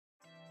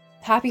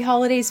Happy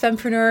holidays,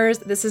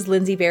 Fempreneurs. This is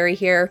Lindsay Berry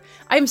here.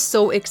 I'm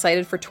so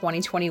excited for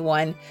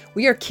 2021.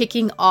 We are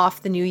kicking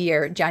off the new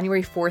year,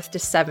 January 4th to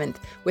 7th,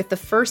 with the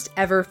first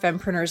ever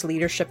Fempreneurs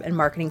Leadership and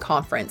Marketing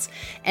Conference.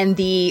 And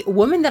the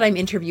woman that I'm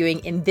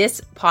interviewing in this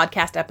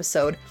podcast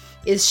episode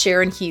is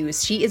Sharon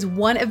Hughes. She is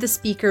one of the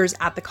speakers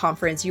at the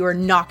conference. You are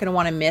not going to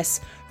want to miss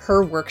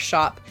her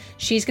workshop.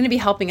 She's going to be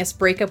helping us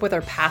break up with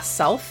our past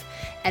self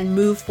and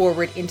move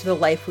forward into the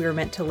life we were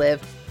meant to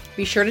live.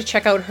 Be sure to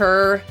check out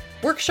her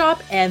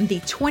workshop and the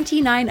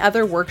 29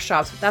 other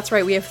workshops. That's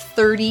right, we have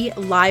 30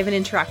 live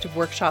and interactive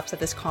workshops at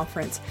this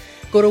conference.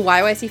 Go to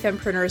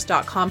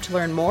yycfempreneurs.com to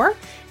learn more,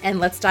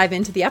 and let's dive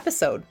into the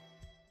episode.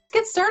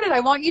 Get started. I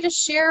want you to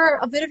share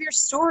a bit of your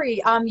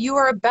story. You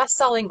are a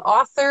best-selling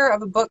author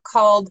of a book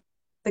called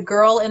The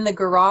Girl in the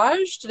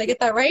Garage. Did I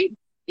get that right?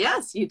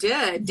 Yes, you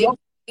did. Did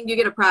you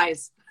get a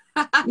prize?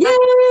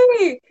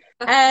 Yay!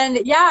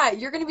 And yeah,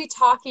 you're going to be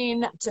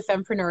talking to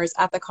fempreneurs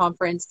at the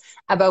conference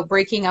about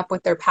breaking up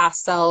with their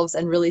past selves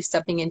and really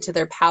stepping into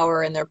their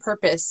power and their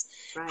purpose.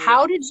 Right.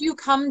 How did you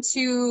come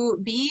to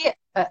be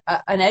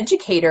an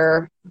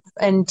educator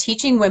and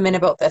teaching women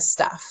about this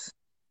stuff?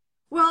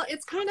 Well,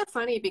 it's kind of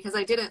funny because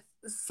I didn't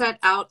set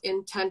out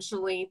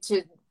intentionally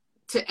to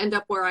end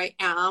up where I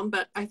am,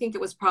 but I think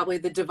it was probably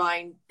the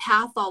divine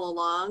path all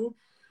along.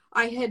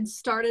 I had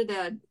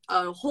started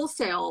a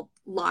wholesale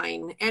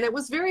line and it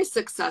was very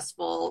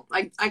successful.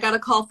 I got a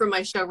call from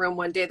my showroom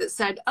one day that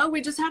said, "Oh,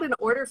 we just had an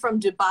order from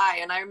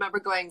Dubai." And I remember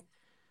going,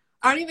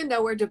 "I don't even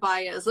know where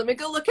Dubai is. Let me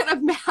go look at a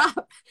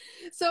map."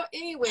 So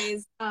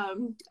anyways,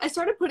 I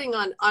started putting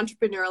on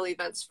entrepreneurial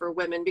events for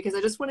women because I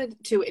just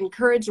wanted to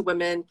encourage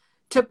women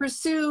to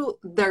pursue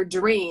their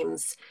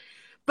dreams.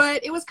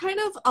 But it was kind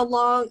of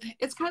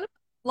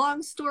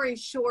long story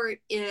short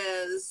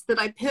is that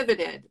I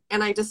pivoted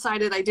and I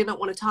decided I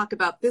didn't want to talk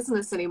about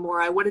business anymore.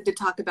 I wanted to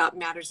talk about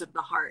matters of the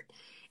heart.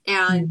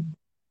 And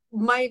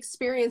my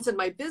experience in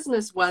my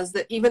business was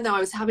that even though I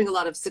was having a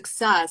lot of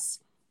success,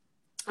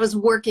 I was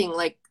working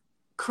like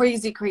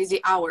crazy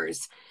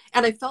hours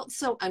and I felt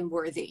so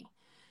unworthy.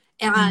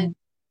 And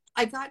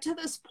I got to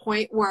this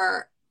point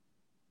where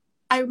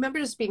I remember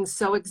just being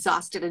so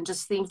exhausted and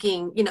just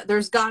thinking,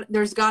 there's got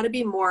to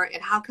be more.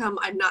 And how come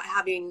I'm not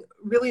having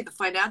really the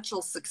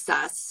financial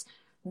success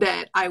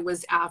that I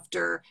was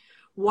after?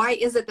 Why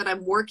is it that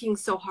I'm working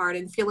so hard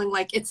and feeling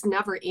like it's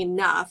never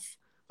enough?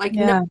 Like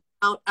no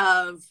amount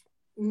of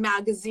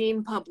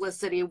magazine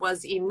publicity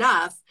was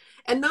enough.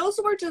 And those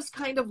were just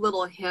kind of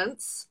little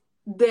hints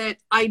that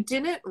I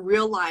didn't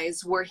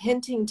realize were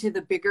hinting to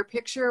the bigger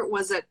picture.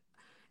 Was that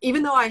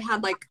even though I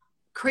had like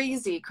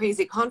crazy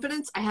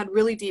confidence, I had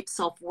really deep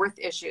self-worth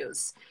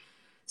issues.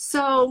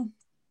 So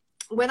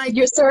when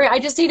You're sorry, I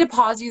just need to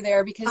pause you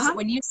there because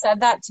when you said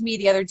that to me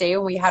the other day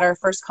when we had our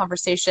first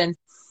conversation,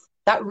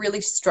 that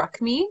really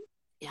struck me.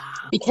 Yeah.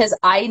 Because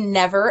I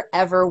never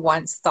ever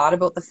once thought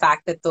about the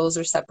fact that those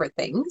are separate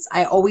things.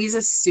 I always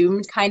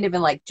assumed kind of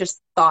and like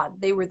just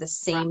thought they were the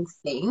same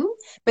thing.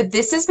 But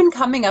this has been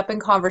coming up in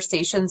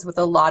conversations with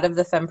a lot of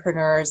the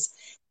fempreneurs.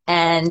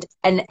 And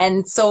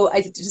so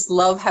I just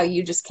love how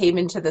you just came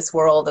into this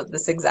world at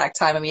this exact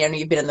time. I mean, I know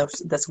you've been in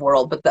this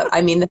world, but the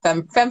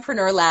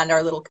fempreneur land,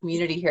 our little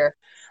community here.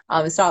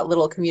 It's not a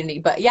little community,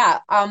 but yeah.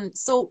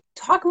 So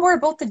talk more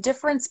about the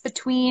difference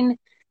between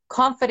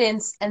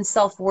confidence and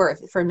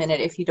self-worth for a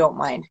minute, if you don't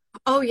mind.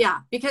 Oh yeah,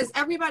 because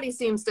everybody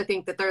seems to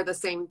think that they're the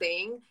same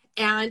thing.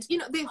 And,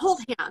 they hold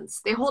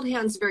hands. They hold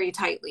hands very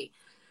tightly.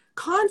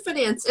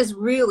 Confidence is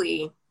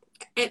really,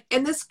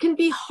 and this can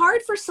be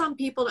hard for some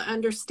people to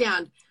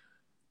understand.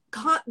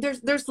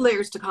 There's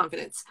layers to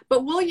confidence,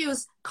 but we'll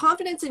use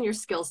confidence in your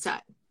skill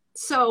set.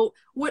 So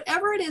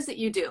whatever it is that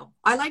you do,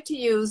 I like to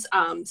use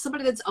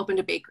somebody that's opened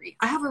a bakery.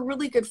 I have a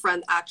really good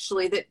friend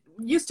actually that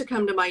used to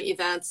come to my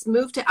events,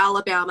 moved to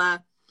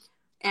Alabama.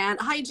 And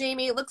hi,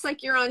 Jamie, it looks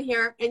like you're on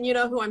here. And you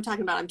know who I'm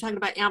talking about. I'm talking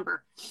about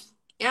Amber.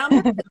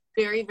 Amber is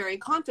very, very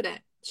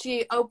confident.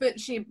 She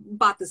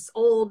bought this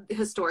old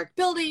historic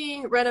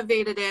building,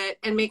 renovated it,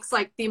 and makes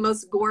like the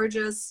most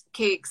gorgeous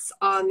cakes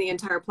on the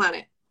entire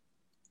planet.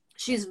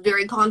 She's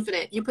very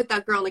confident. You put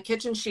that girl in the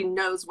kitchen, she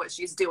knows what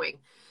she's doing.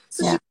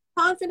 So she's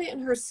confident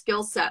in her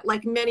skill set,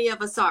 like many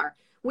of us are.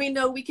 We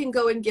know we can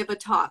go and give a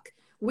talk.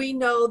 We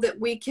know that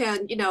we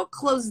can,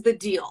 close the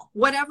deal,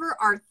 whatever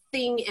our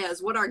thing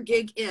is, what our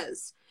gig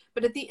is.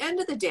 But at the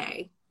end of the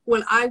day,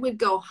 when I would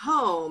go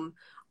home,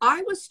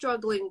 I was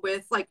struggling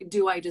with like,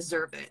 do I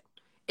deserve it?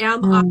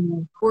 Am I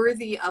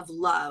worthy of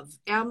love?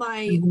 Am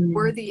I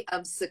worthy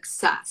of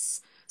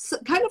success? So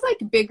kind of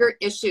like bigger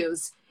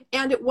issues.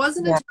 And it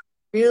wasn't until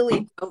I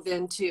really dove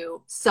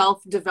into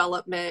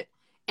self-development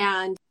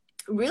and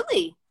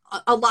really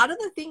a lot of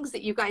the things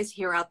that you guys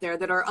hear out there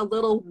that are a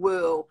little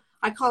woo.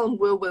 I call them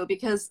woo-woo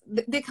because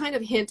they kind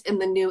of hint in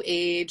the new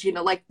age,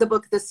 like the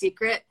book, The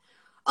Secret.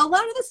 A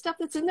lot of the stuff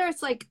that's in there,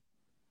 it's like,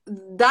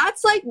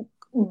 that's like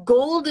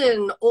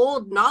golden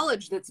old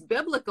knowledge that's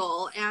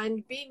biblical.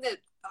 And being that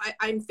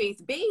I'm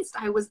faith-based,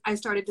 I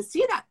started to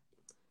see that.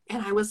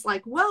 And I was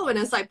like, whoa. And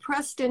as I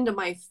pressed into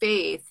my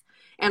faith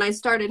And I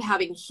started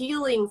having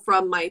healing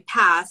from my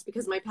past,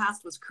 because my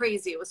past was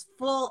crazy. It was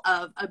full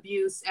of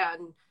abuse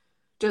and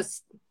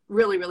just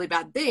really, really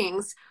bad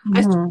things.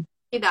 I started to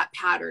see that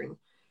pattern.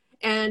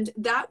 And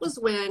that was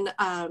when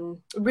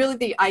really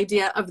the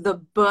idea of the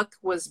book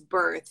was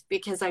birthed,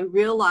 because I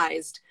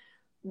realized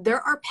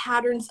there are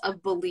patterns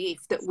of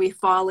belief that we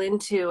fall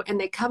into, and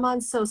they come on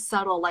so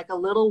subtle, like a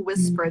little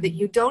whisper that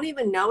you don't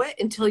even know it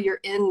until you're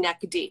in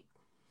neck deep.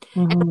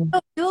 And if we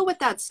don't deal with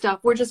that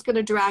stuff, we're just going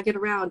to drag it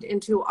around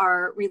into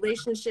our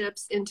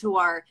relationships, into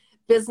our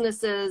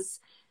businesses.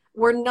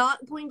 We're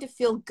not going to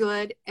feel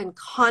good and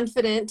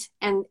confident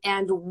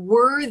and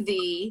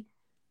worthy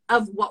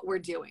of what we're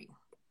doing.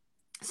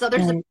 So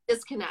there's a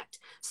disconnect.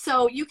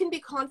 So you can be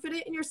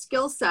confident in your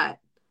skill set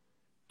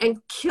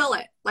and kill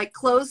it, like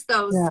close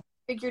those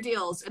figure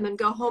deals, and then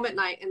go home at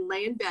night and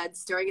lay in bed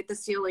staring at the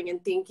ceiling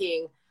and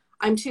thinking,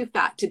 I'm too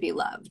fat to be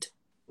loved.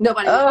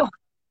 Nobody loves me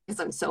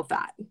because I'm so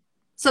fat.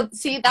 So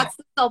see, that's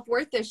the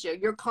self-worth issue.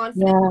 You're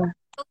confident in your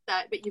skill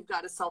set, but you've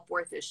got a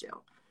self-worth issue.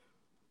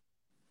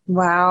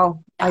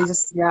 Wow.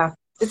 It's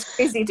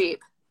crazy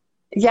deep.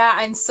 Yeah,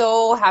 I'm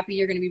so happy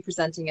you're going to be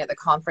presenting at the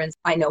conference.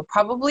 I know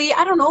probably,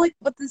 I don't know like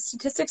what the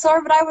statistics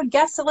are, but I would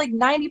guess that like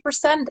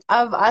 90%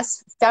 of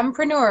us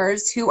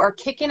fempreneurs who are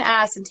kicking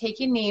ass and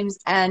taking names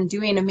and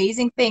doing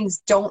amazing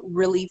things don't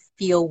really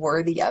feel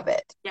worthy of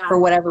it for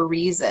whatever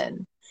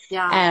reason.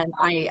 Yeah. And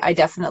I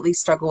definitely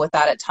struggle with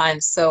that at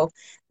times. So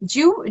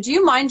do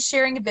you mind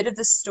sharing a bit of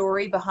the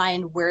story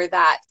behind where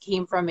that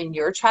came from in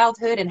your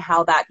childhood and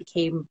how that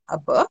became a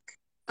book?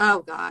 Oh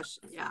gosh.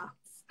 Yeah.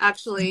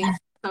 Actually,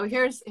 so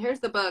here's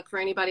the book for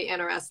anybody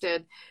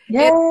interested.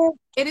 Yeah.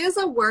 It is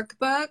a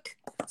workbook.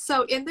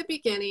 So in the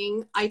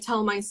beginning, I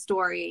tell my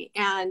story,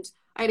 and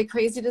I had a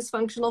crazy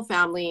dysfunctional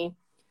family.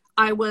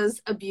 I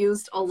was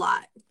abused a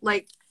lot,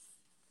 like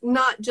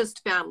not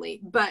just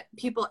family, but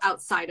people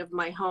outside of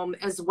my home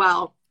as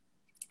well.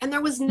 And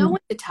there was no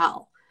one to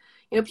tell.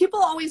 You know,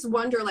 people always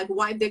wonder like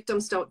why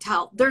victims don't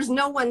tell. There's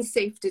no one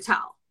safe to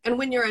tell. And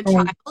when you're a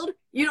child,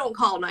 you don't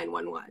call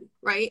 911,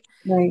 right?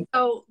 Right.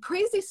 So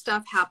crazy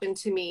stuff happened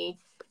to me.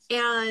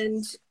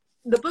 And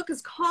the book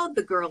is called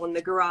The Girl in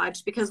the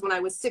Garage because when I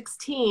was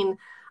 16,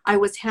 I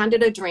was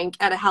handed a drink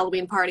at a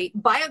Halloween party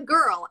by a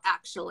girl,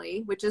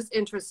 actually, which is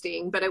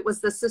interesting, but it was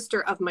the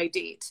sister of my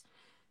date.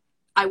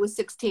 I was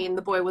 16.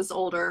 The boy was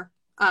older.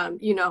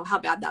 You know how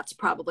bad that's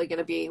probably going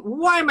to be.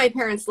 Why my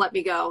parents let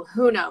me go,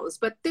 who knows?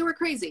 But they were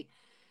crazy.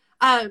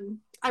 I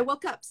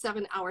woke up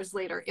 7 hours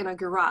later in a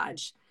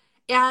garage,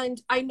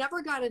 and I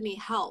never got any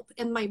help.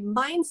 And my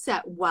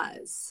mindset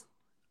was,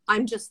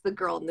 I'm just the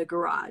girl in the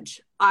garage.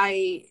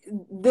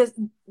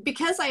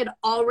 Because I had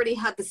already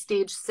had the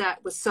stage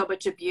set with so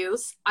much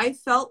abuse, I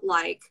felt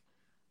like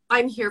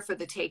I'm here for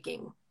the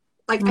taking.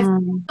 Like I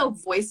felt so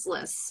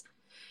voiceless.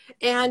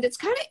 And it's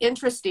kind of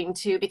interesting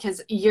too,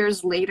 because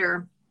years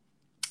later,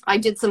 I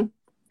did some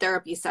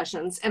therapy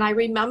sessions, and I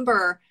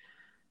remember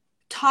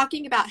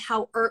talking about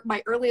how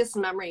my earliest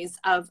memories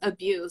of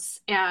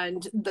abuse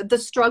and the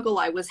struggle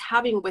I was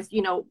having with,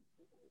 you know,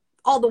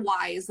 all the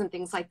whys and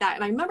things like that.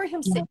 And I remember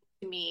him saying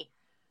to me,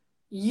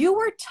 you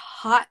were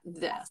taught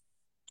this.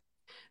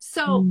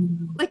 So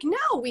like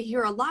now we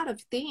hear a lot of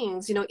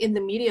things, you know, in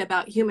the media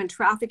about human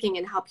trafficking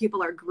and how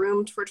people are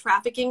groomed for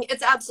trafficking.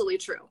 It's absolutely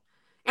true.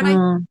 And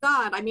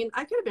I mean,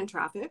 I could have been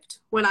trafficked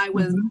when I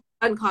was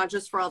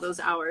unconscious for all those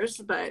hours,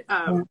 but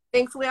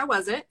thankfully I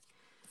wasn't.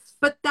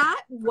 But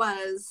that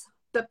was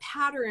the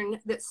pattern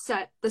that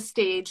set the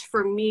stage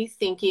for me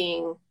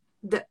thinking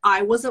that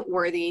I wasn't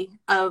worthy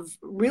of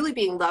really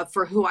being loved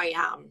for who I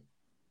am.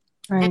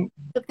 Right. And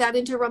I took that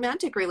into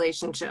romantic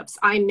relationships.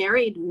 I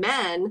married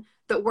men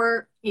that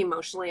were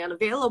emotionally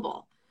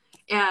unavailable.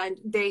 And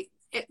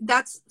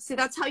that's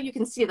how you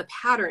can see the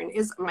pattern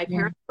is my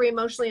parents were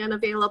emotionally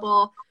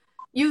unavailable.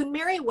 You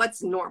marry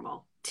what's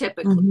normal,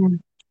 typically.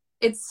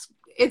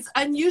 It's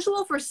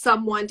unusual for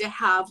someone to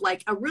have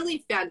like a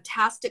really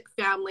fantastic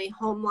family,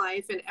 home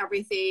life and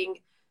everything,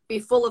 be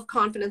full of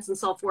confidence and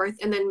self-worth,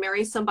 and then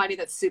marry somebody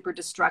that's super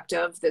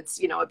destructive, that's,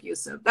 you know,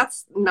 abusive.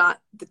 That's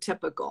not the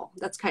typical.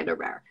 That's kind of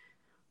rare.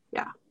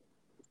 Yeah.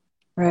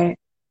 Right.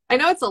 I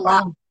know it's a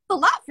lot. It's a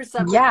lot for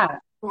some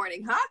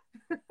morning,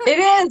 huh?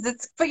 It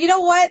is. But you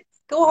know what?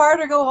 Go hard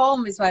or go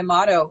home is my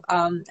motto.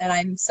 And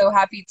I'm so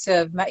happy to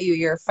have met you.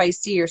 You're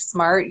feisty, you're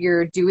smart,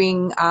 you're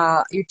doing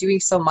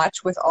so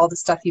much with all the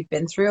stuff you've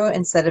been through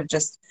instead of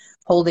just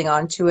holding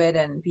on to it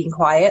and being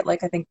quiet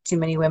like I think too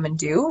many women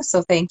do.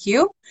 So thank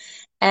you.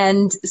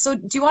 And so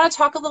do you want to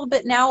talk a little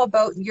bit now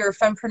about your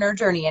fempreneur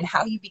journey and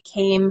how you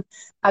became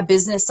a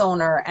business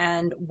owner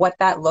and what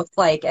that looked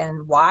like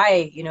and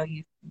why, you know,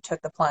 you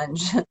took the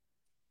plunge?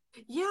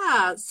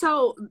 Yeah.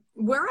 So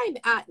where I'm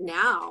at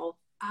now,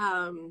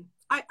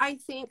 I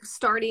think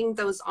starting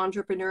those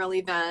entrepreneurial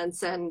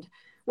events and,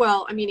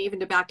 well, I mean, even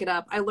to back it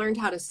up, I learned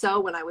how to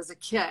sew when I was a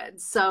kid.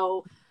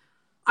 So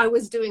I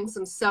was doing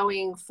some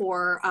sewing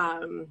for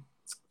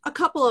a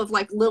couple of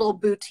like little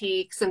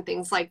boutiques and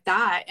things like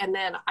that. And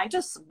then I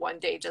just one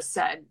day just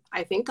said,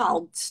 I think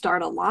I'll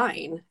start a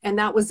line. And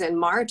that was in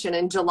March. And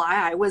in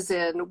July, I was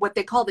in what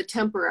they call the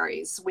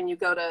temporaries. When you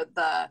go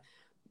to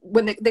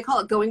when they call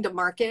it going to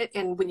market.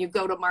 And when you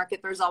go to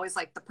market, there's always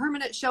like the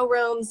permanent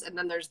showrooms and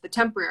then there's the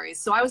temporaries.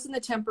 So I was in the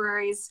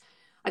temporaries.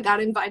 I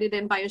got invited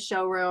in by a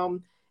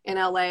showroom in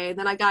LA.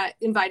 Then I got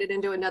invited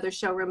into another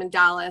showroom in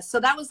Dallas. So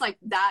that was like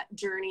that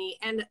journey.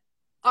 And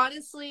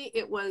honestly,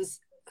 it was,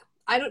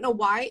 I don't know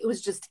why, it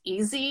was just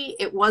easy.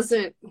 It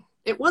wasn't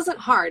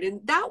hard.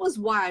 And that was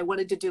why I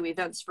wanted to do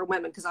events for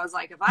women. Because I was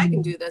like, if I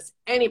can do this,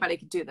 anybody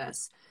can do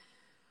this.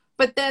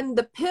 But then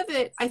the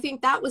pivot, I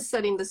think that was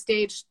setting the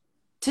stage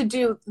to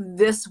do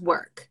this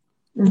work,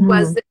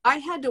 was that I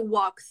had to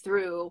walk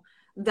through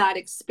that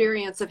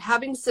experience of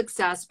having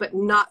success, but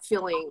not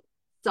feeling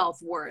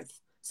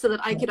self-worth, so that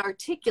I could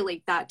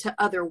articulate that to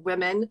other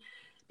women.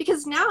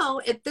 Because now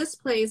at this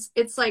place,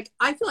 it's like,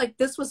 I feel like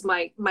this was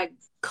my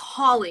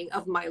calling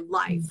of my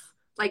life,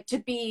 like to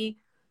be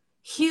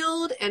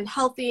healed and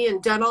healthy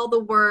and done all the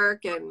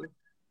work and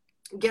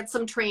get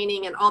some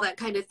training and all that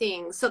kind of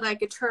thing, so that I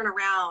could turn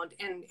around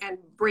and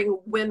bring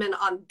women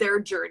on their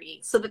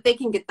journey so that they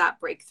can get that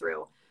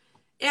breakthrough.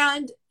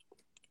 And,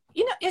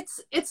 you know,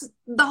 it's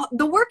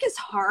the work is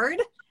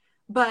hard,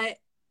 but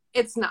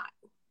it's not.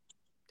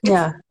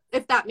 Yeah.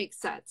 If that makes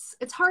sense.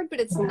 It's hard, but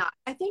it's not.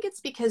 I think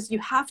it's because you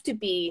have to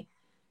be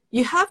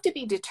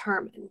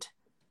determined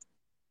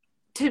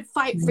to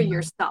fight for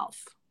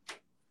yourself.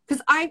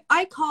 Because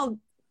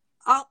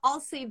I'll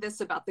say this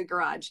about the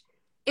garage.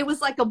 It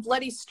was like a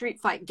bloody street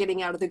fight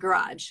getting out of the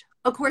garage.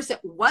 Of course, it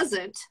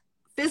wasn't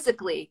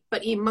physically,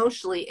 but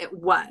emotionally it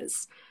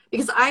was,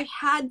 because I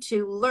had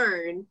to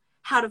learn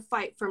how to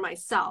fight for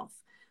myself.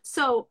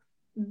 So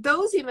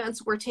those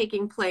events were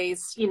taking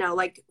place, you know,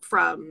 like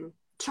from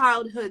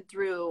childhood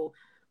through,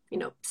 you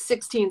know,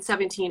 16,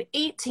 17,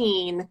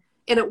 18.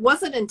 And it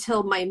wasn't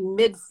until my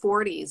mid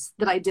 40s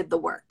that I did the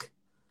work.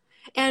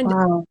 And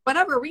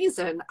whatever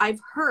reason,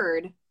 I've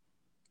heard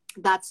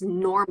that's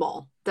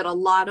normal, that a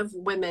lot of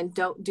women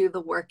don't do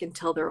the work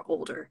until they're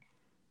older.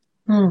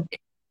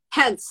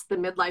 Hence the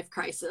midlife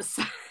crisis.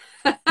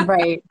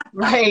 Right.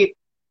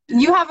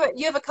 You have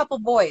a couple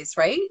boys,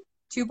 right?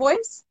 2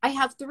 boys? I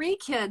have 3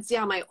 kids.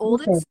 Yeah, my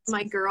oldest,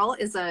 my girl,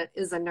 is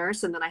a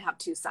nurse, and then I have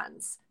 2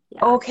 sons.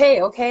 Yeah.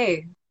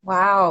 Okay.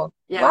 Wow.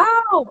 Yeah.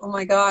 Wow. Oh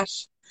my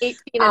gosh. 18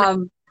 and up.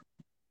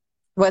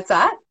 What's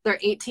that? They're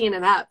 18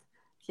 and up.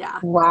 Yeah.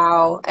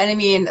 Wow. And I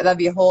mean, that'd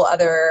be a whole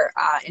other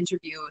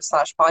interview /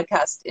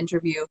 podcast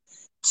interview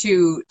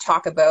to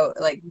talk about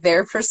like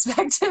their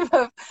perspective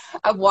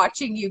of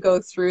watching you go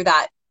through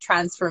that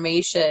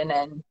transformation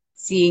and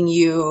seeing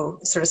you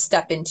sort of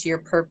step into your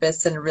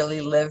purpose and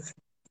really live,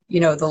 you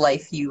know, the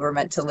life you were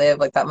meant to live.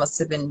 Like that must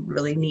have been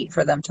really neat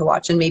for them to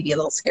watch, and maybe a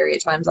little scary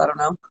at times. I don't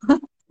know.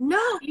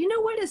 No, you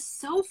know what is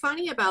so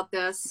funny about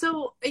this?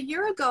 So a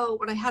year ago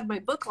when I had my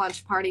book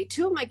launch party,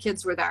 2 of my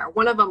kids were there.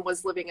 One of them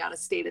was living out of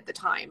state at the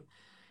time.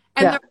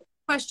 And there was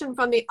a question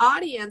from the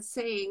audience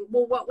saying,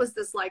 well, what was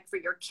this like for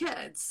your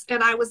kids?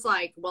 And I was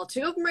like, well,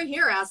 2 of them are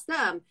here, ask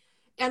them.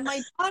 And my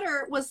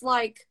daughter was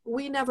like,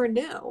 we never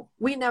knew.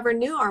 We never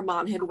knew our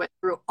mom had went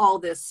through all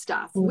this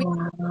stuff. We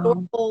had a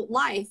normal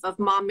life of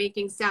mom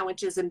making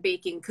sandwiches and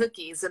baking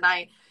cookies.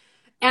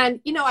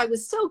 And you know, I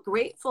was so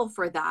grateful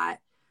for that.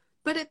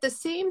 But at the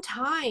same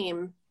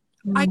time,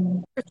 I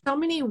think for so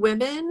many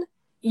women,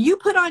 you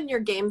put on your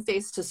game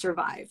face to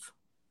survive.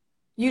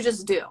 You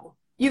just do.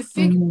 You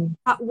figure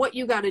out what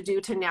you got to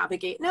do to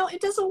navigate. Now,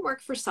 it doesn't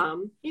work for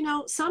some. You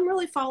know, some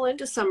really fall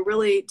into some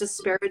really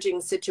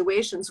disparaging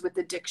situations with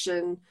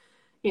addiction.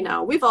 You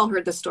know, we've all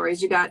heard the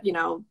stories. You got, you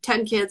know,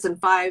 10 kids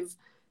and 5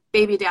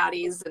 baby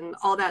daddies and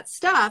all that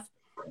stuff.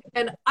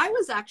 And I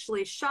was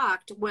actually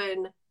shocked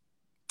when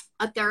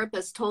a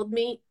therapist told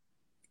me,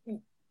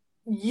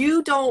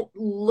 you don't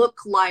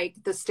look like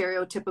the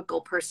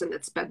stereotypical person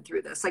that's been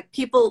through this. Like,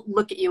 people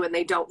look at you and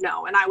they don't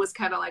know. And I was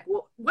kind of like,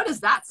 well, what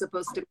is that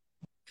supposed to mean?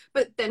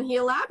 But then he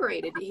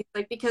elaborated. He's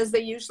like, because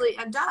they usually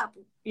end up,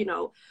 you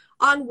know,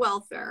 on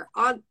welfare,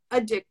 on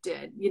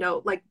addicted, you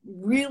know, like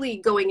really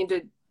going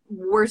into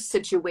worse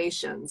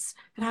situations.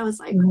 And I was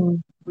like,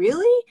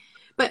 really?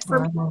 But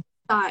for me,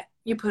 I thought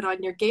you put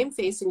on your game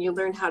face and you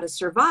learn how to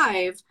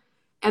survive.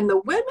 And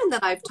the women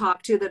that I've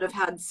talked to that have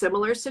had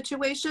similar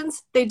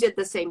situations, they did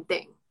the same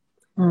thing.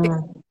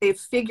 They've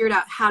figured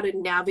out how to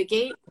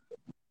navigate.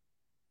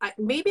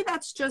 Maybe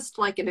that's just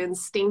like an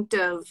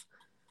instinctive,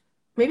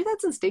 maybe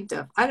that's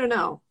instinctive. I don't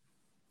know.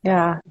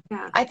 Yeah.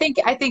 I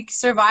think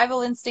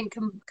survival instinct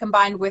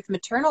combined with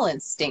maternal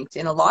instinct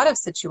in a lot of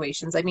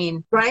situations. I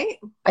mean, right?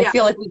 I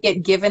feel like we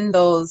get given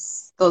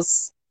those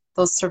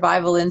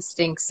survival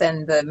instincts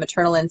and the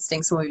maternal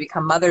instincts when we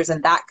become mothers,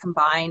 and that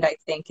combined, I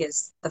think,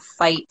 is the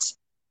fight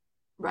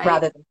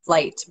rather than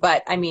flight.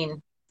 But I mean,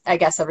 I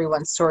guess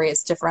everyone's story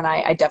is different.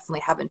 I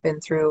definitely haven't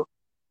been through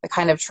the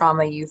kind of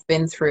trauma you've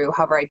been through.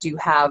 However, I do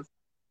have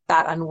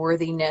that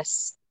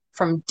unworthiness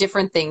from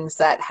different things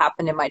that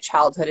happened in my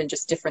childhood and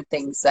just different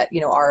things that, you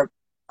know, are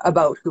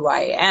about who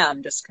I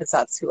am, just because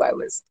that's who I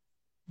was,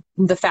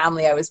 the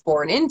family I was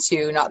born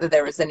into. Not that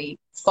there was any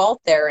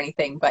fault there or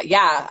anything, but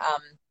yeah,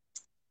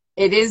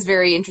 it is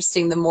very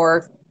interesting. The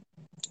more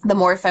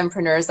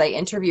fempreneurs I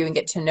interview and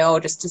get to know,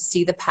 just to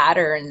see the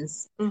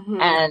patterns.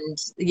 And,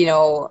 you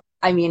know,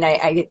 I mean,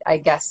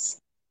 I guess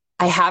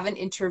I haven't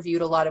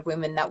interviewed a lot of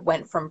women that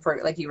went from, for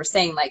like you were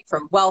saying, like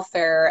from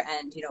welfare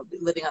and, you know,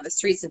 living on the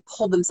streets and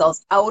pulled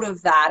themselves out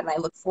of that. And I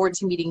look forward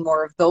to meeting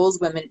more of those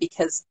women,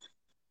 because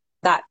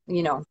that,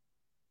 you know,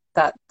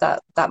 that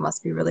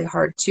must be really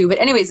hard too. But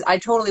anyways, I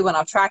totally went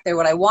off track there.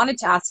 What I wanted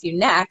to ask you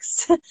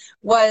next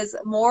was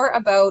more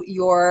about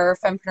your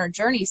fempreneur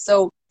journey.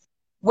 So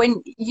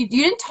when you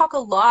didn't talk a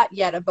lot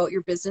yet about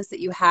your business that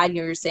you had,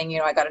 you were saying, you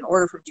know, I got an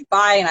order from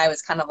Dubai, and I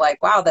was kind of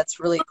like, wow, that's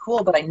really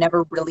cool, but I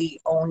never really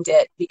owned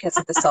it because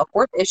of the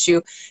self-worth issue.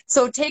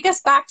 So take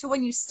us back to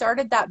when you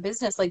started that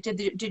business. Like,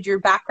 did your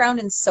background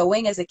in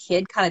sewing as a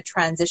kid kind of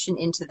transition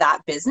into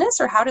that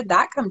business, or how did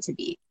that come to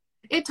be?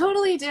 It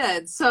totally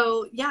did.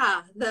 So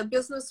yeah, the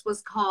business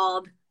was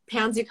called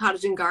Pansy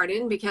Cottage and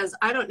Garden, because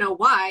I don't know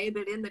why,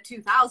 but in the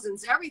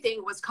 2000s,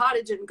 everything was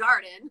cottage and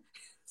garden.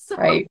 So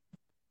right.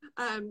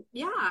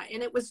 Yeah,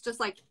 and it was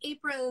just like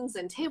aprons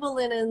and table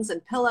linens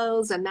and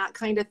pillows and that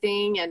kind of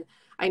thing. And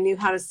I knew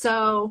how to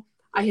sew.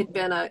 I had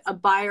been a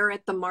buyer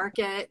at the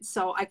market,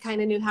 so I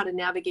kind of knew how to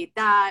navigate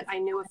that. I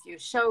knew a few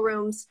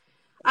showrooms.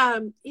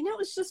 You know, it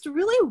was just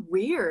really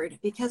weird,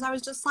 because I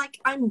was just like,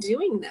 I'm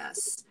doing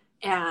this.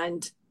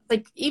 And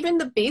like, even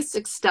the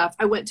basic stuff,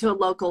 I went to a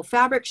local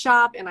fabric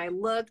shop and I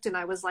looked and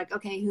I was like,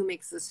 okay, who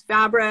makes this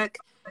fabric?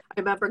 I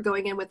remember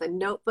going in with a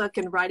notebook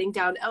and writing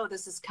down, oh,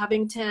 this is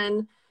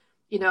Covington.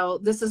 You know,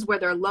 this is where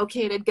they're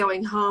located,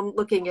 going home,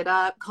 looking it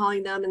up,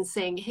 calling them and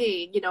saying,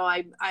 hey, you know,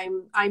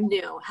 I'm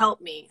new,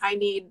 help me. I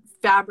need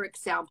fabric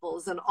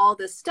samples and all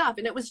this stuff.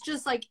 And it was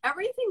just like,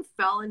 everything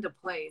fell into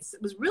place.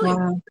 It was really,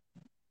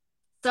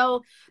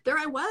 so there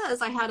I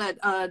was. I had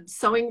a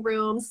sewing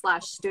room /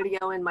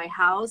 studio in my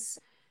house.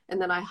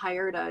 And then I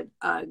hired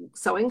a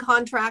sewing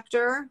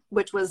contractor,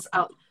 which was,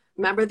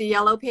 remember the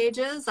yellow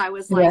pages? I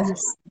was like,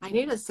 yes, I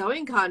need a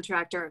sewing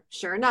contractor.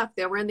 Sure enough,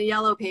 they were in the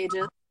yellow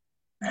pages.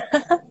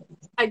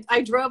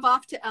 I drove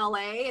off to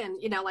LA, and,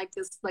 you know, like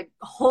this like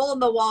hole in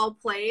the wall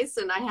place.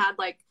 And I had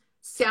like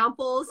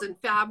samples and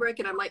fabric,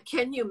 and I'm like,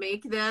 can you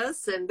make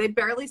this? And they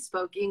barely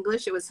spoke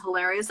English. It was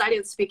hilarious. I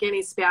didn't speak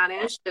any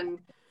Spanish. And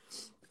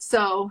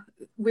so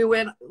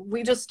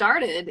we just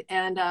started.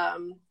 And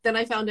then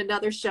I found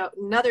another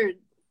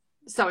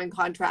sewing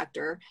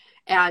contractor,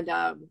 and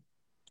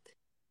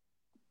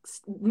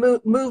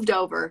moved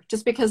over,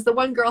 just because the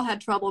one girl had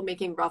trouble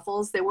making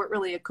ruffles. They weren't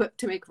really equipped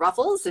to make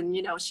ruffles, and,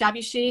 you know,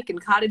 shabby chic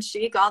and cottage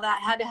chic, all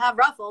that had to have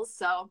ruffles.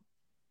 So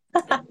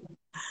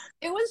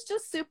it was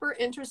just super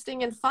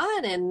interesting and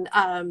fun.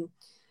 And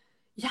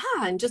yeah,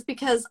 and just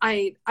because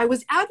I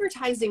was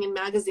advertising in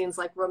magazines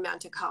like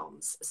Romantic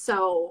Homes,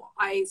 so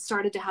I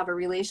started to have a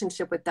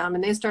relationship with them,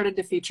 and they started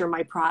to feature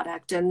my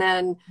product. And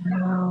then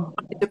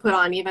to put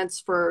on events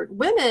for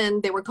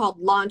women, they were called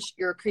Launch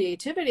Your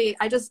Creativity.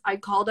 I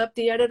called up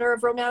the editor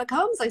of Romantic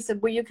Homes. I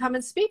said, will you come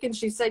and speak? And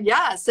she said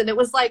yes. And it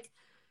was like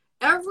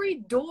every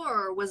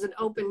door was an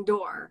open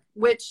door,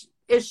 which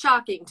is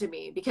shocking to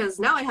me, because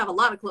now I have a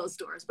lot of closed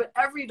doors, but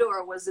every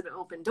door was an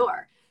open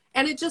door.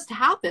 And it just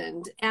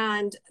happened.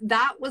 And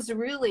that was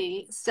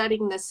really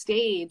setting the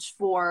stage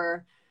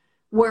for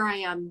where I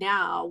am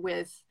now,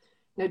 with,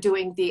 you know,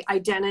 doing the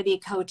identity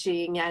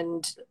coaching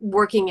and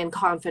working in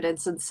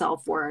confidence and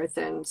self-worth,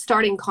 and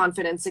starting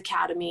Confidence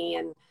Academy,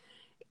 and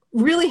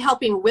really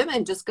helping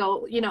women just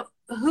go, you know,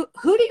 who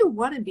do you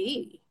want to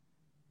be?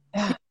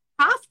 You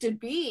have to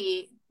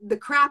be the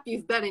crap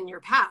you've been in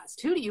your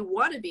past. Who do you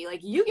want to be?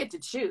 Like, you get to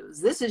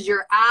choose. This is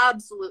your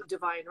absolute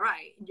divine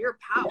right, your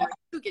power.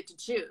 You get to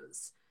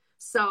choose.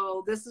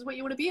 So this is what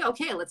you want to be.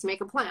 Okay, let's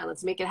make a plan.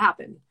 Let's make it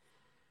happen.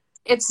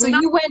 It's so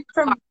you went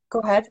from, go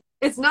ahead.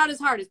 It's not as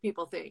hard as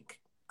people think.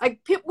 Like,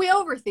 we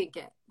overthink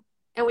it,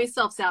 and we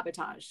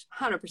self-sabotage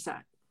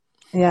 100%.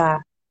 Yeah.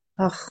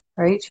 Ugh,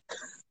 right.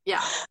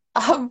 Yeah.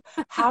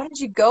 How did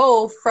you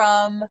go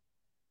from,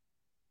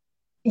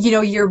 you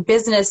know, your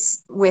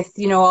business with,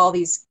 you know, all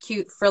these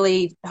cute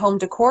frilly home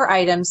decor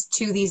items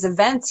to these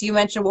events? You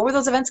mentioned, what were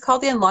those events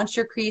called again? Launch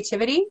Your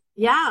Creativity?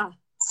 Yeah.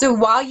 So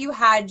while you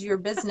had your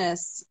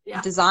business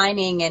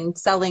designing and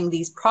selling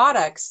these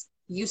products,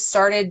 you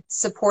started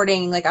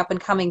supporting like up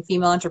and coming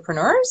female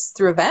entrepreneurs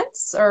through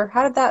events, or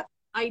how did that?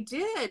 I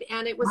did.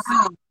 And it was,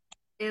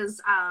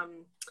 there's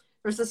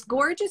this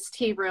gorgeous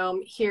tea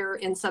room here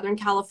in Southern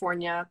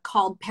California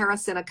called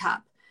Paris in a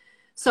Cup.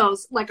 So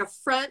it's like a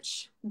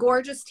French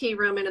gorgeous tea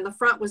room, and in the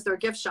front was their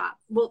gift shop.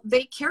 Well,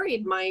 they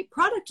carried my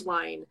product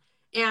line,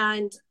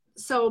 and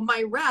so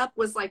my rep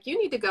was like,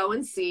 you need to go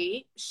and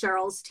see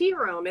Cheryl's tea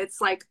room. It's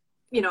like,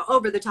 you know,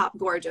 over the top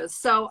gorgeous.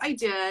 So I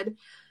did,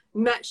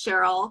 met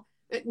Cheryl.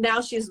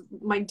 Now she's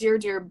my dear,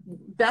 dear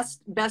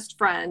best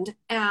friend.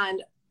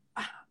 And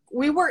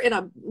we were in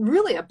a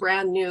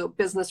brand new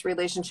business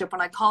relationship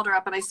when I called her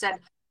up and I said,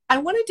 I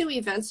want to do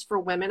events for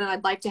women and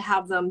I'd like to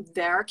have them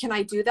there. Can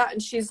I do that?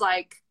 And she's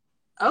like,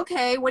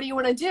 okay, what do you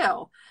want to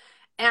do?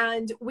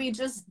 And we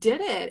just did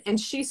it. And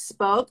she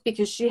spoke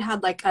because she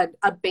had like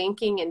a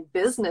banking and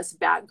business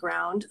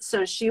background.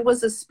 So she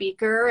was a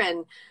speaker,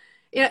 and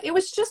it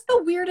was just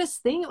the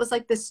weirdest thing. It was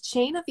like this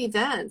chain of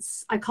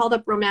events. I called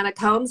up Romantic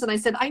Homes and I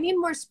said, I need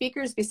more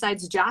speakers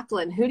besides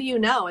Jacqueline. Who do you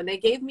know? And they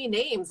gave me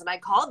names, and I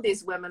called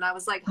these women. I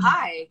was like,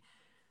 hi,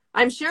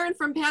 I'm Sharon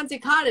from Pansy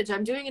Cottage.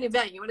 I'm doing an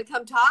event. You want to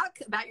come talk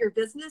about your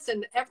business?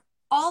 And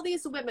all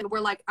these women were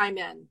like, I'm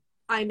in.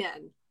 I'm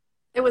in.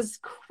 It was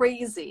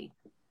crazy.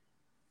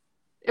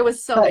 It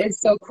was so That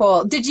is so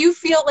cool. Did you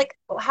feel like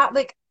how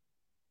like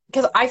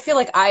because I feel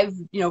like I've,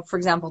 for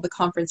example, the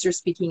conference you're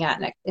speaking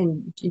at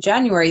in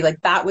January, like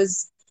that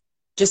was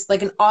just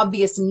like an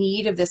obvious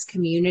need of this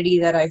community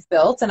that I've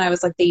built. And I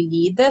was like, they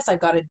need this. I've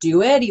got to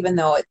do it, even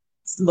though it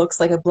looks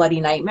like a bloody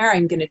nightmare.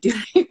 I'm going to do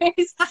it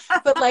anyways.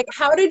 But like,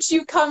 how did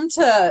you come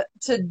to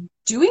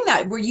doing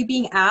that? Were you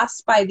being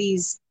asked by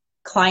these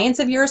clients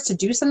of yours to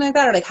do something like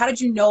that? Or like, how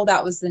did you know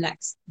that was the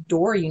next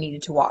door you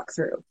needed to walk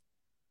through?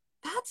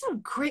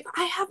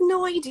 I have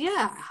no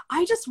idea.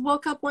 I just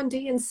woke up one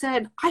day and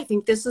said, I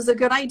think this is a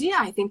good idea.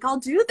 I think I'll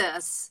do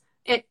this.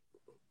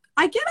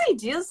 I get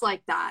ideas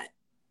like that.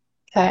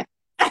 Okay.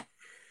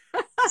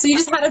 So you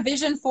just had a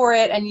vision for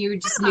it, and you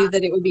just knew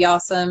that it would be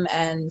awesome.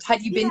 And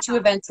had you been to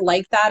events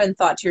like that and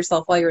thought to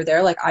yourself while you were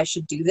there, like, I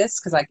should do this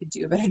because I could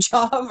do a better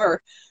job?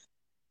 Or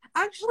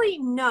actually,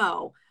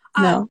 no.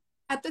 No.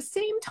 At the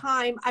same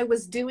time, I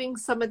was doing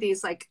some of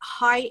these like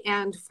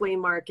high-end flea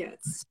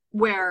markets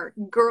where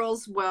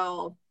girls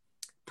will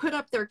put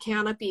up their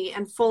canopy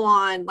and full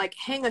on like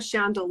hang a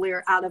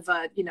chandelier out of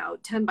a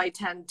 10 by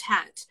 10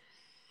 tent.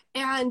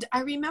 And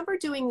I remember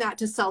doing that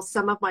to sell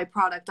some of my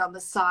product on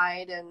the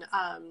side. And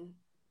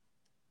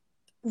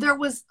there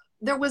was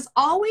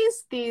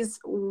always these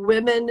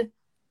women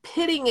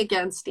pitting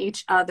against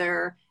each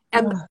other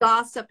and the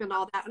gossip and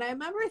all that. And I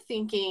remember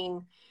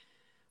thinking,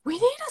 we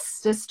need a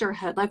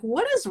sisterhood. Like,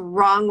 what is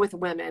wrong with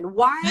women?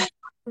 Why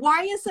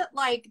is it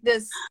like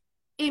this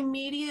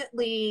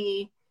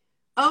immediately,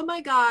 oh my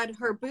God,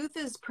 her booth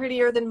is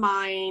prettier than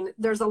mine.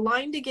 There's a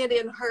line to get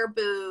in her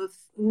booth.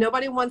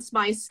 Nobody wants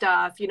my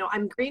stuff.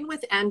 I'm green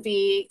with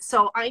envy.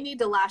 So I need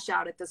to lash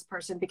out at this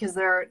person because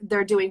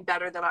they're doing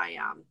better than I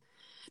am.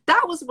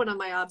 That was one of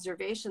my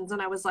observations.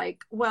 And I was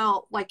like,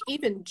 well, like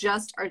even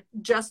just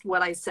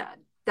what I said,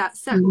 that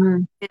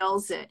sentence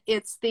nails it.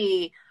 It's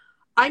the,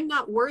 I'm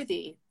not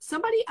worthy.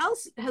 Somebody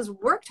else has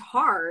worked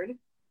hard,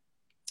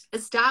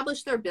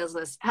 established their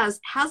business, has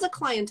a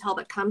clientele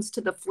that comes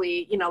to the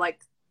flea,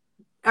 like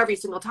every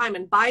single time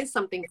and buys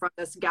something from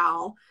this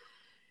gal.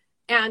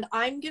 And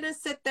I'm going to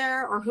sit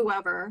there, or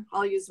whoever,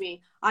 I'll use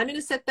me. I'm going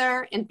to sit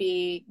there and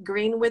be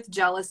green with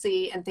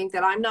jealousy and think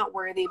that I'm not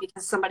worthy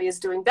because somebody is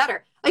doing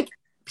better. Like,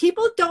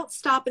 people don't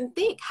stop and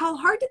think, how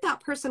hard did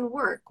that person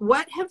work?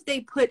 What have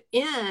they put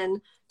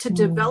in to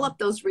develop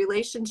those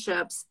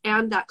relationships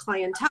and that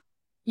clientele?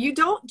 You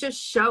don't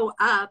just show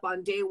up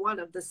on day one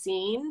of the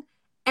scene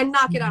and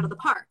knock it out of the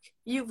park.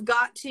 You've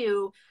got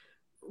to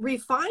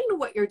refine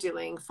what you're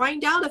doing,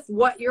 find out if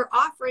what you're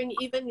offering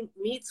even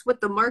meets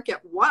what the market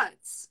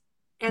wants,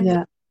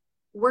 and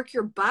work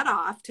your butt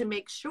off to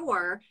make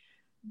sure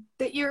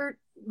that you're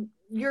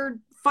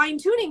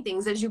fine-tuning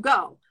things as you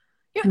go.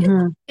 It's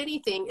like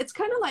anything. It's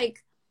kind of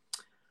like,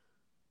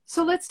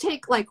 so let's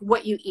take like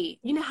what you eat.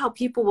 You know how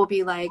people will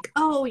be like,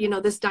 oh,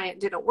 this diet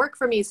didn't work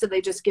for me, so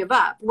they just give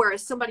up.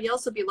 Whereas somebody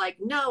else will be like,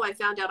 no, I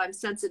found out I'm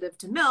sensitive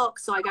to milk,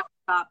 so I got to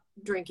stop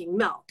drinking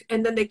milk.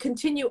 And then they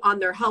continue on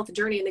their health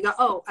journey and they go,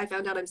 oh, I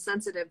found out I'm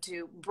sensitive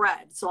to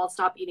bread, so I'll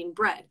stop eating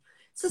bread.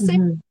 It's the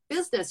same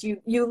business.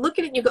 You look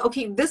at it and you go,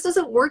 okay, this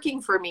isn't working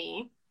for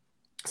me,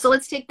 so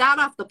let's take that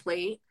off the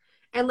plate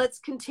and let's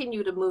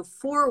continue to move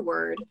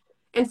forward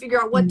and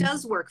figure out what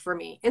does work for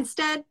me.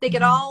 Instead, they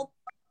get all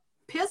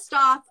pissed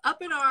off,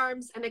 up in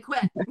arms, and they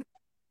quit.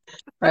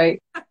 Right.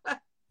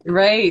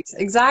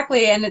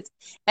 Exactly.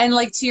 And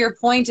like, to your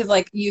point of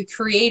like, you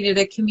created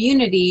a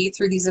community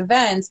through these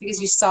events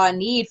because you saw a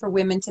need for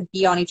women to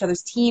be on each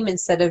other's team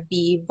instead of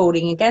be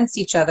voting against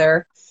each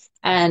other.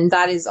 And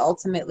that is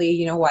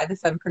ultimately, why the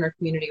Fempreneur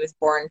community was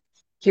born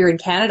here in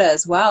Canada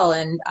as well.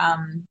 And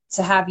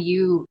to have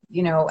you,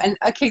 and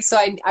okay, so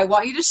I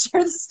want you to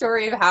share the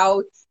story of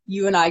how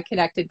you and I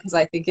connected, because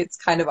I think it's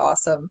kind of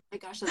awesome. Oh my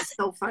gosh, that's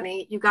so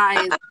funny. You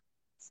guys,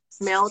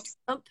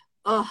 MailChimp.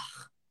 Ugh.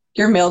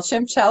 Your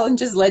MailChimp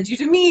challenges led you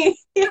to me.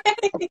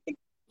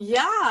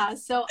 Yeah.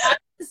 So I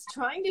was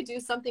trying to do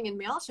something in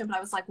MailChimp and I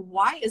was like,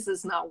 why is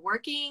this not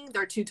working?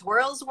 Their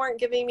tutorials weren't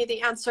giving me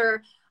the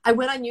answer. I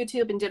went on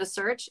YouTube and did a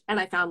search and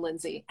I found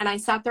Lindsay, and I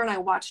sat there and I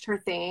watched her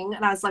thing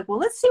and I was like, well,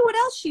 let's see what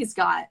else she's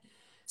got.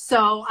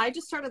 So I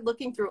just started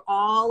looking through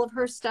all of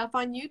her stuff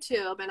on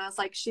YouTube and I was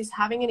like, she's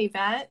having an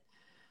event.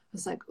 I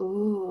was like,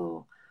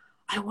 ooh,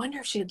 I wonder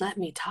if she'd let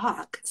me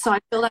talk. So I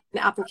filled out an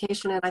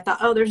application and I thought,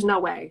 oh, there's no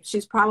way.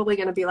 She's probably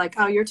going to be like,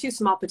 oh, you're two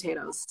small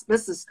potatoes.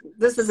 This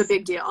is a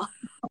big deal.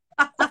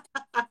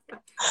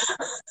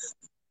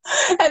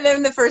 And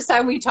then the first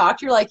time we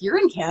talked, you're like, you're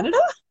in Canada?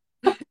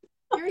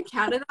 You're You're in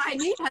Canada. I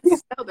knew you had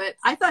snow, but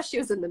I thought she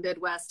was in the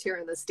Midwest here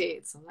in the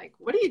States. I'm like,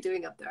 what are you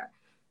doing up there?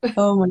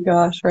 Oh my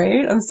gosh,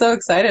 right? I'm so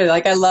excited.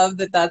 Like, I love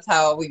that that's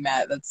how we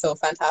met. That's so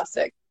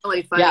fantastic.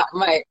 Really funny. Yeah,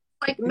 like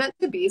meant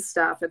to be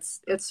stuff.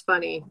 It's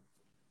funny.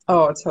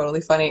 oh, it's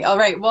totally funny. All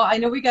right. Well, I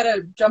know we got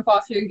to jump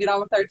off here and get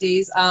on with our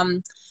days.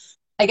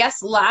 I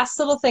guess last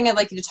little thing I'd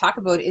like you to talk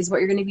about is what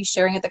you're going to be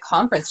sharing at the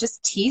conference.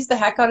 Just tease the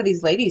heck out of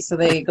these ladies so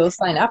they go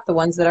sign up, the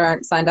ones that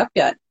aren't signed up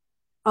yet.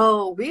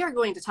 Oh, we are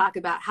going to talk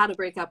about how to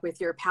break up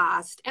with your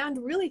past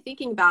and really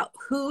thinking about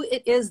who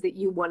it is that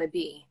you want to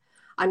be.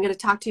 I'm going to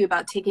talk to you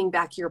about taking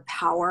back your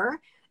power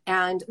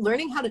and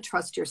learning how to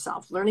trust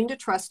yourself, learning to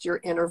trust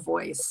your inner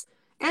voice,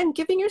 and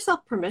giving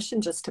yourself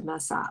permission just to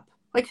mess up.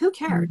 Like, who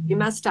cared? You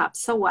messed up.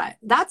 So what?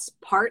 That's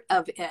part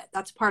of it.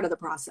 That's part of the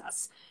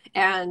process.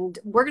 And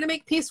we're going to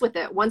make peace with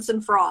it once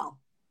and for all.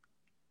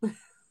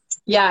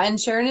 Yeah, and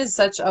Sharon is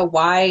such a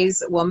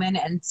wise woman,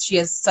 and she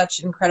has such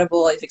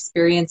incredible life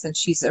experience, and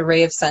she's a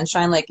ray of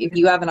sunshine. Like, if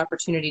you have an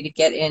opportunity to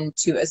get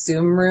into a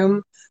Zoom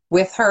room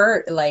with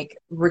her, like,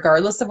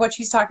 regardless of what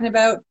she's talking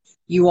about,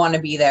 you want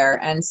to be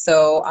there. And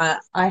so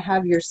I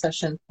have your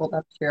session pulled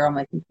up here on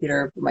my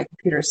computer. My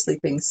computer is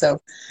sleeping, so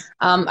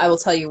I will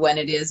tell you when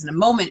it is in a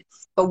moment.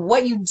 But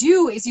what you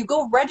do is you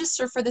go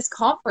register for this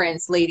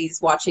conference, ladies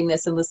watching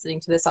this and listening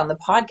to this on the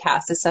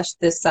podcast. This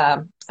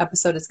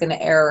episode is going to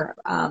air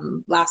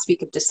last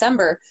week of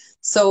December.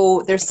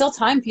 So there's still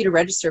time for you to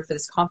register for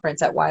this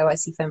conference at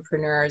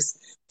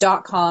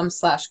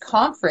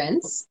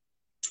yycfempreneurs.com/conference.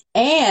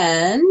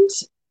 And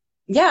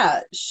yeah,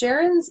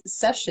 Sharon's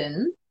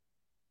session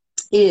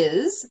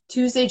is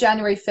Tuesday,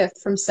 January 5th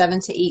from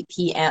 7 to 8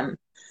 p.m.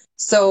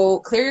 So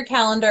clear your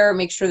calendar,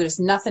 make sure there's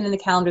nothing in the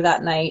calendar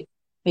that night.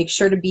 Make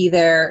sure to be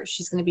there.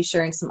 She's going to be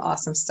sharing some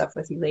awesome stuff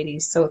with you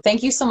ladies. So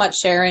thank you so much,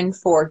 Sharon,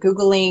 for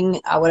Googling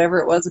whatever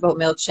it was about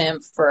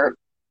MailChimp, for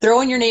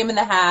throwing your name in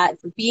the hat,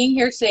 for being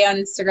here today on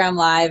Instagram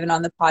Live and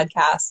on the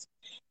podcast.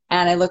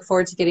 And I look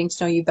forward to getting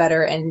to know you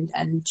better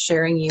and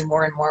sharing you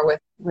more and more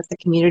with the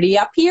community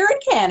up here in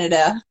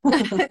Canada.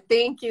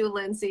 Thank you,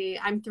 Lindsay.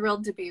 I'm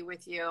thrilled to be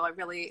with you. I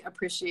really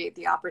appreciate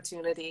the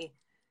opportunity.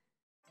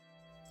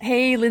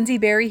 Hey, Lindsay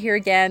Barry here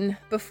again.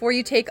 Before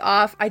you take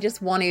off, I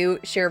just want to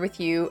share with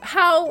you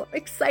how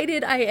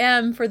excited I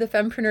am for the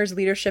Fempreneurs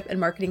Leadership and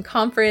Marketing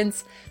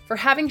Conference, for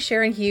having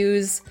Sharon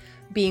Hughes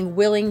being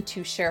willing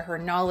to share her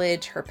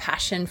knowledge, her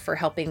passion for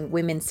helping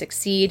women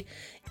succeed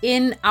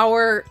in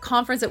our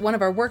conference at one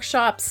of our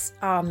workshops.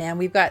 Oh man,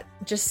 we've got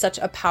just such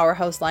a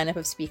powerhouse lineup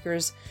of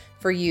speakers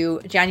for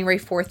you, January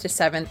 4th to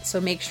 7th. So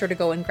make sure to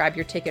go and grab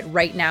your ticket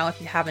right now if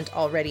you haven't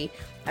already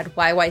at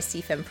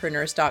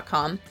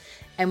yycfempreneurs.com.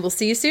 And we'll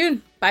see you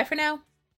soon. Bye for now.